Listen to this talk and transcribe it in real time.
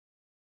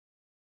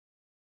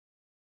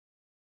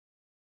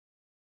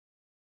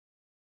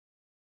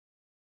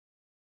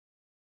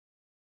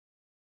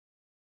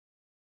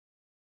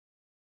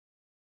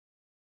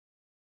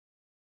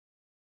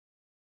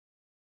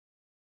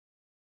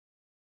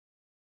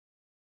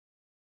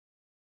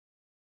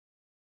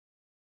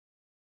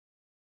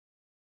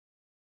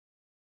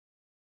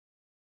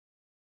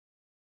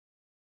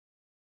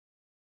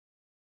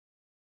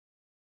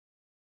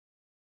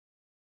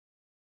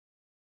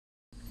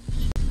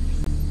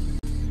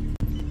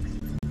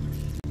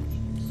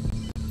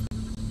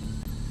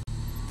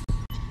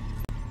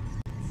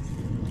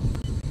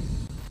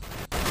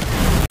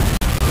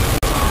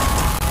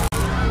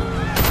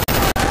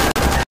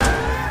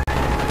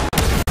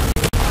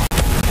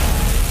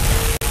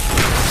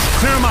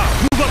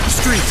Move up the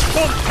streets.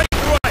 Don't take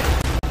the right.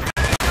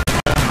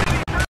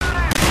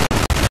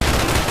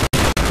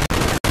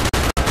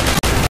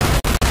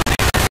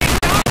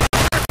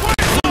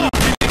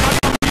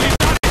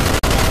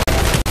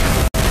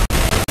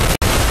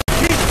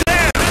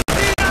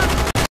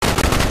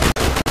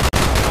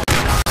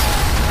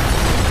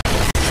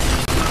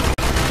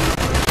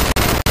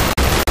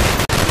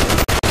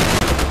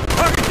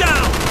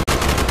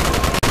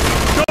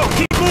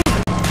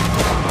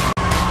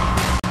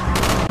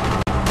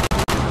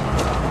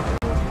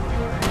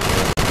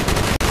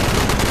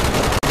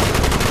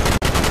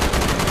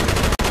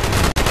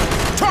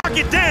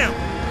 Get down!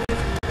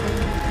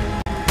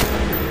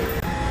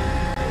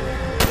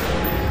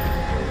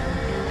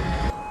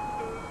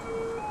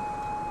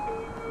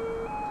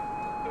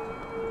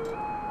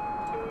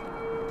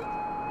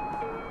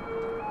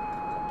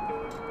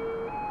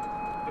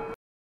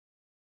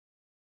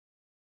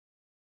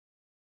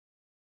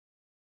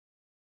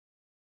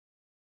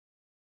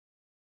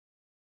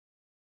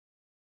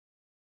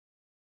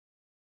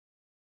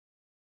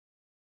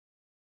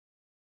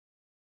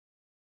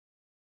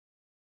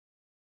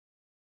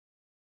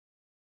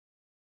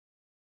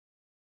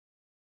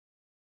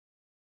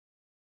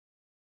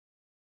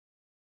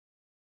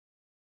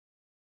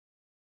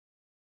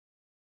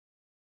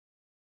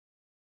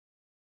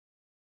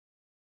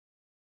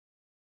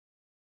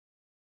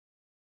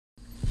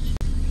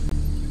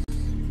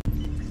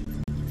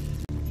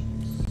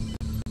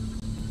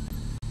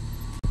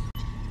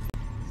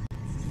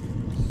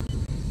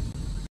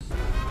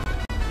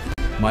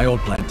 My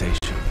old plantation.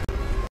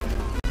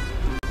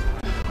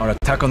 Our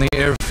attack on the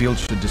airfield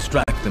should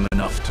distract them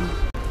enough to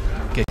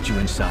get you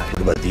inside.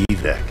 What about the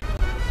evac?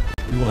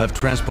 We will have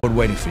transport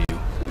waiting for you.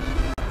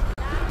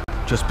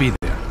 Just be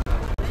there.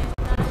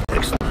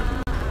 Excellent.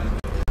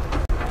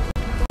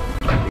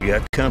 You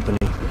got company.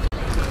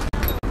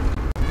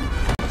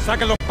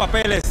 Saquen los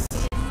papeles.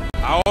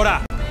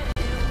 Ahora.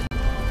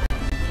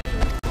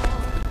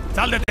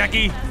 Sal de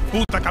aquí,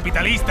 puta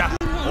capitalista.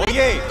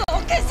 Oye,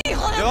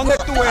 ¿de dónde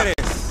tú eres?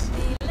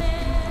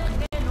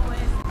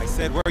 I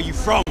said, where are you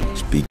from?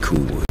 Speak cool,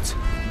 Woods.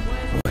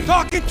 Wait.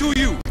 Talking to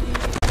you!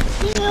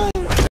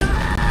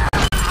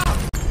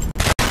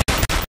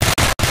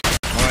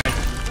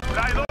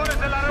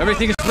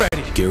 Everything is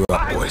ready. Gear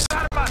up, boys.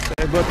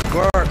 Hey, but the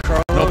car,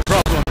 Carlos. No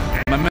problem.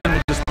 My men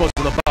will dispose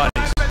of the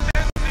bodies.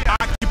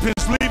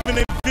 Occupants leaving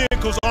in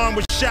vehicles armed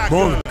with shotguns.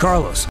 Morgan,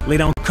 Carlos, lay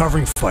down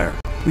covering fire.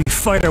 We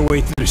fight our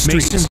way through the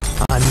streets. Mason,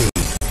 on me.